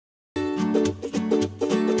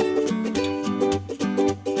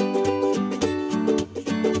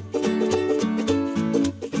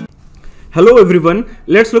Hello everyone,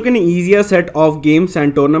 let's look at an easier set of games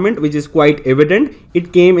and tournament which is quite evident.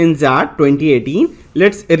 It came in XAT 2018.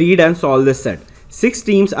 Let's read and solve this set. 6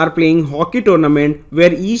 teams are playing hockey tournament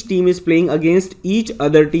where each team is playing against each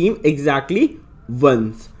other team exactly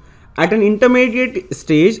once. At an intermediate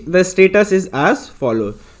stage, the status is as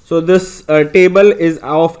follows. So this table is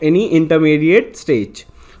of any intermediate stage.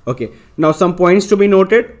 Okay, now some points to be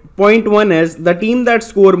noted. Point 1 is the team that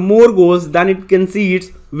score more goals than it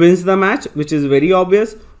concedes wins the match, which is very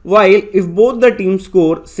obvious. While if both the teams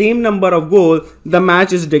score same number of goals, the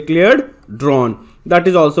match is declared drawn. That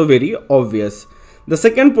is also very obvious. The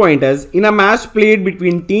second point is in a match played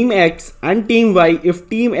between team X and team Y, if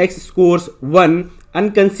team X scores 1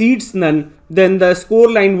 and concedes none, then the score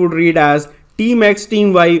line would read as team X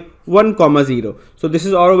team Y 1, 0. So this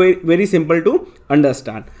is all very simple to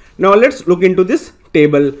understand. Now let's look into this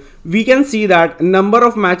table. We can see that number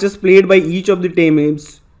of matches played by each of the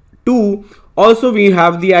teams 2. Also we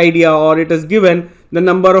have the idea, or it is given, the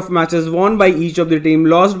number of matches won by each of the team,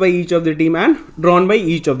 lost by each of the team and drawn by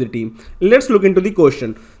each of the team. Let's look into the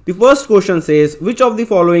question. The first question says which of the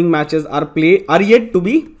following matches are yet to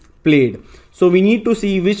be played. So we need to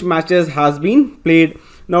see which matches has been played.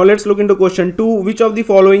 Now let's look into question 2. Which of the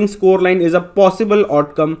following scoreline is a possible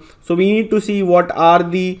outcome? So we need to see what are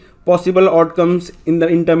the possible outcomes in the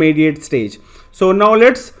intermediate stage. So now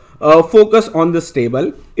let's focus on this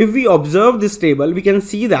table. If we observe this table, we can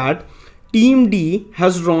see that team D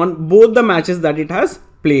has drawn both the matches that it has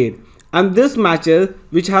played, and this matches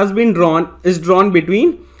which has been drawn is drawn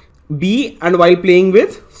between B and while playing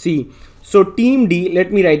with C. So team D,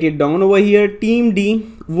 let me write it down over here. Team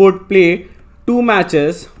D would play 2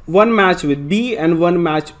 matches, 1 match with B and 1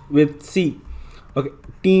 match with C. Okay,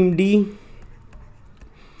 team D,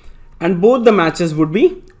 and both the matches would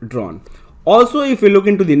be drawn. Also, if we look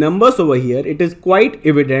into the numbers over here, it is quite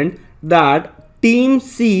evident that team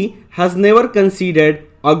C has never conceded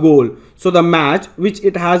a goal. So the match which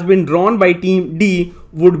it has been drawn by team D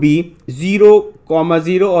would be 0,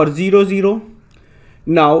 0 or 0, 0.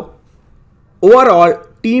 Now, overall,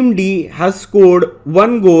 team D has scored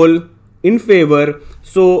 1 goal in favor.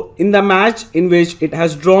 So in the match in which it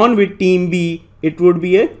has drawn with team B, it would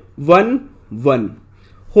be a 1-1.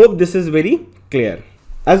 Hope this is very clear.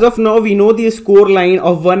 As of now, we know the score line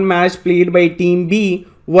of 1 match played by team B,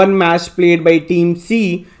 1 match played by team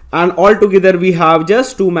C, and altogether we have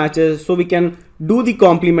just 2 matches. So we can do the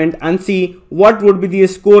complement and see what would be the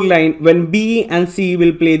score line when B and C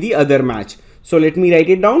will play the other match. So let me write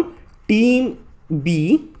it down. Team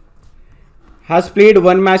B has played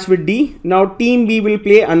 1 match with D. Now team B will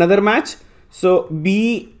play another match. So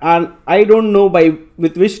B, and I don't know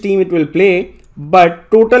with which team it will play, but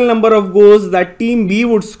total number of goals that team B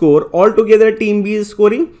would score, altogether team B is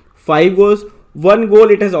scoring 5 goals. 1 goal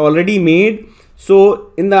it has already made.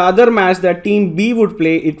 So in the other match that team B would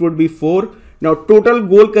play, it would be 4. Now total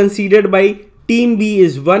goal conceded by team B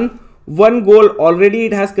is 1. 1 goal already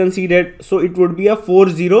it has conceded. So it would be a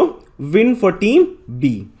 4-0 win for team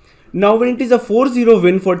B. Now when it is a 4-0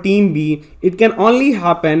 win for team B, it can only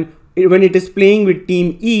happen when it is playing with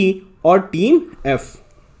team E or team F.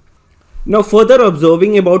 Now further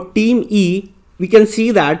observing about team E, we can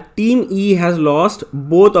see that team E has lost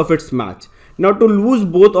both of its match. Now to lose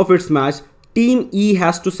both of its match, team E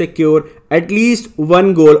has to secure at least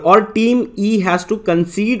 1 goal, or team E has to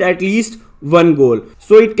concede at least 1 goal.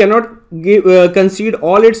 So it cannot concede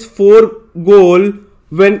all its 4 goals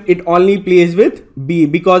when it only plays with B,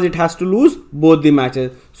 because it has to lose both the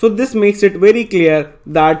matches. So this makes it very clear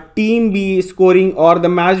that team B scoring, or the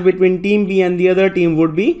match between team B and the other team,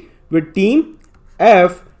 would be with team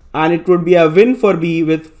F, and it would be a win for B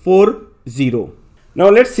with 4-0. Now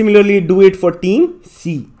let's similarly do it for team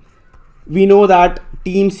C. We know that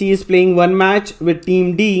team C is playing 1 match with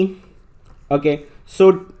team D. Okay,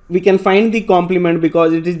 so we can find the complement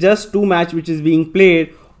because it is just 2 match which is being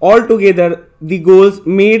played. Altogether the goals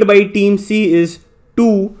made by team C is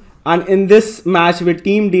 2, and in this match with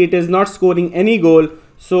team D it is not scoring any goal.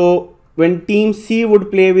 So when team C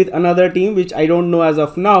would play with another team, which I don't know as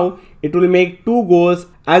of now, it will make 2 goals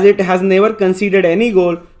as it has never conceded any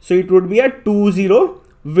goal. So it would be a 2-0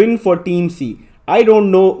 win for team C. I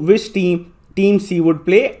don't know which team C would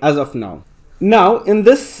play as of now. Now in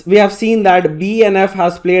this we have seen that B and F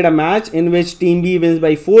has played a match in which team B wins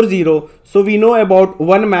by 4-0. So we know about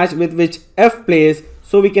 1 match with which F plays.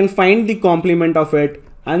 So we can find the complement of it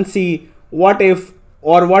and see what if,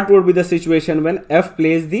 or what would be the situation when F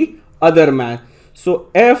plays the other match. So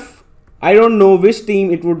F, I don't know which team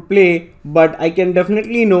it would play, but I can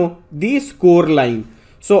definitely know the score line.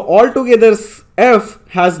 So altogether F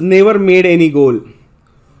has never made any goal.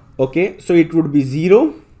 Okay, so it would be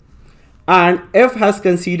 0, and F has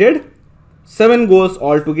conceded 7 goals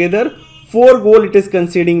altogether. 4 goal it is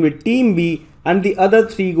conceding with team B, and the other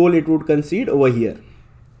 3 goal it would concede over here.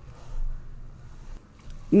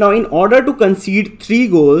 Now in order to concede 3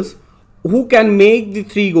 goals, who can make the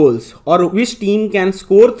 3 goals, or which team can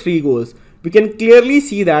score 3 goals? We can clearly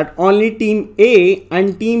see that only team A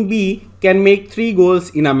and team B can make 3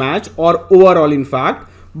 goals in a match, or overall in fact.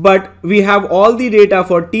 But we have all the data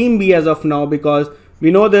for team B as of now, because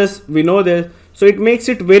we know this, so it makes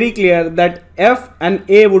it very clear that F and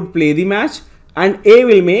A would play the match, and A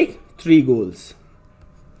will make 3 goals.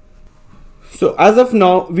 So as of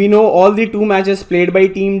now, we know all the 2 matches played by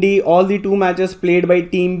team D, all the 2 matches played by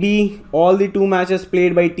team B, all the 2 matches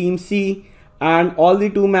played by team C, and all the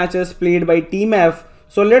 2 matches played by team F.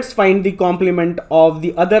 So let's find the complement of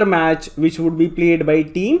the other match which would be played by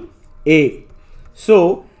team A.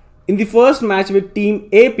 So in the first match with team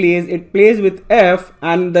A plays, it plays with F,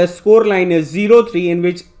 and the score line is 0-3, in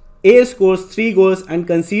which A scores 3 goals and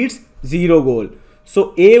concedes 0 goal.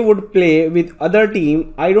 So A would play with other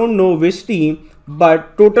team, I don't know which team,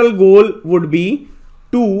 but total goal would be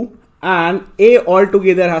 2, and A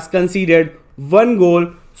altogether has conceded 1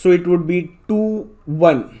 goal, so it would be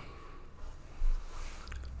 2-1.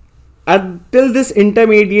 Until this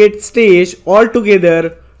intermediate stage,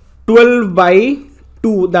 altogether 12 by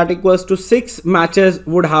 2, that equals to 6 matches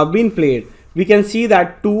would have been played. We can see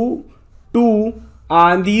that 2,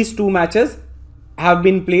 and these 2 matches have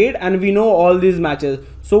been played, and we know all these matches.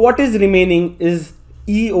 So what is remaining is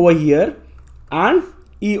E over here and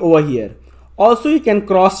E over here. Also you can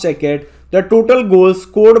cross check it. The total goals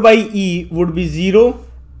scored by E would be 0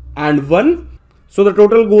 and 1. So the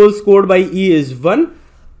total goals scored by E is 1.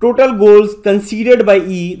 Total goals conceded by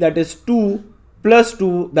E, that is 2 plus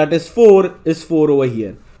 2, that is 4 over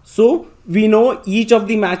here. So we know each of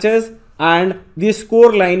the matches and the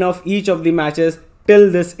score line of each of the matches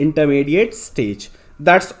till this intermediate stage.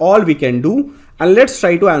 That's all we can do, and let's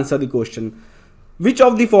try to answer the question. Which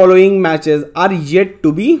of the following matches are yet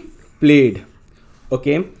to be played?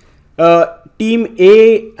 Okay, team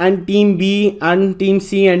A and team B and team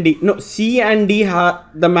C and D. No, C and D,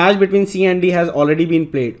 the match between C and D has already been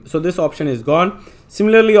played, so this option is gone.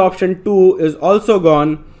 Similarly, option 2 is also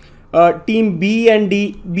gone. Team B and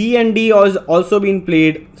D has also been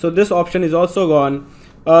played, so this option is also gone.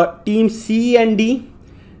 Team C and D,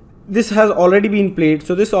 this has already been played,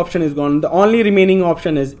 so this option is gone. The only remaining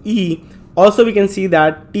option is E. Also we can see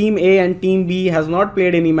that team A and team B has not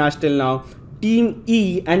played any match till now. Team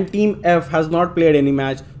E and team F has not played any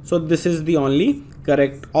match, so this is the only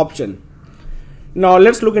correct option. Now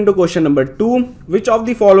let's look into question number 2. Which of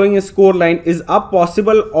the following score line is a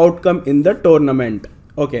possible outcome in the tournament?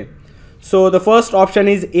 Okay, so the first option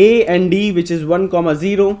is A and D, which is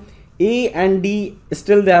 1,0. A and D,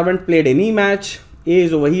 still they haven't played any match. A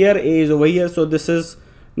is over here, A is over here, so this is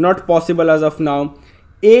not possible as of now.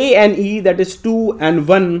 A and E, that is 2 and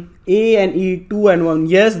 1. A and E, 2 and 1.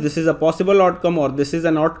 Yes, this is a possible outcome, or this is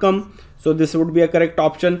an outcome, so this would be a correct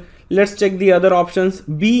option. Let's check the other options.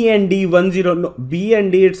 B and D, 1-0. No, B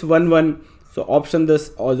and D, it's 1-1, so option this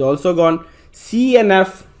is also gone. C and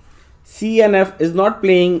F is not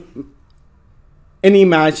playing any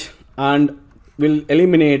match and will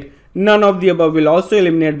eliminate. None of the above will also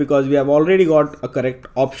eliminate, because we have already got a correct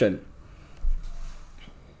option.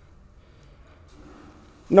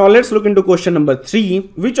 Now let's look into question number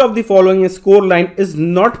 3. Which of the following score line is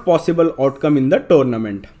not possible outcome in the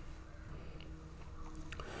tournament?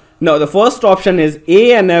 Now the first option is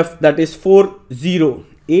A and F, that is 4-0.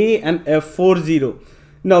 A and F 4-0.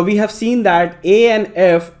 Now we have seen that A and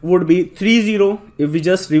F would be 3-0 if we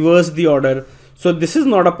just reverse the order. So this is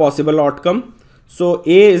not a possible outcome. So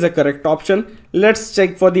A is a correct option. Let's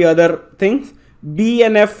check for the other things. B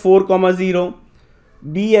and F 4,0.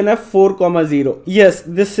 B and F 4,0. Yes,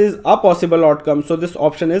 this is a possible outcome, so this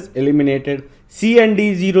option is eliminated. C and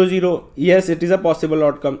D 0-0. Yes, it is a possible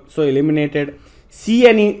outcome, so eliminated. C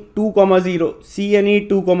and E 2,0. C and E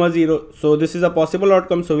 2,0. So this is a possible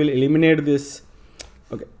outcome, so we'll eliminate this.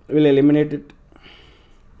 Okay, we'll eliminate it.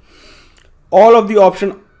 All of the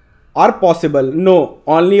options are possible. No,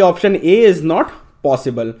 only option A is not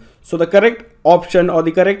possible. So the correct option or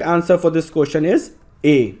the correct answer for this question is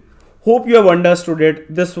A. Hope you have understood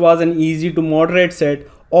it. This was an easy to moderate set.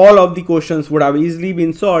 All of the questions would have easily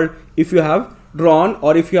been solved if you have drawn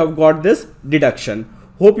or if you have got this deduction.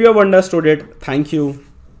 Hope you have understood it. Thank you.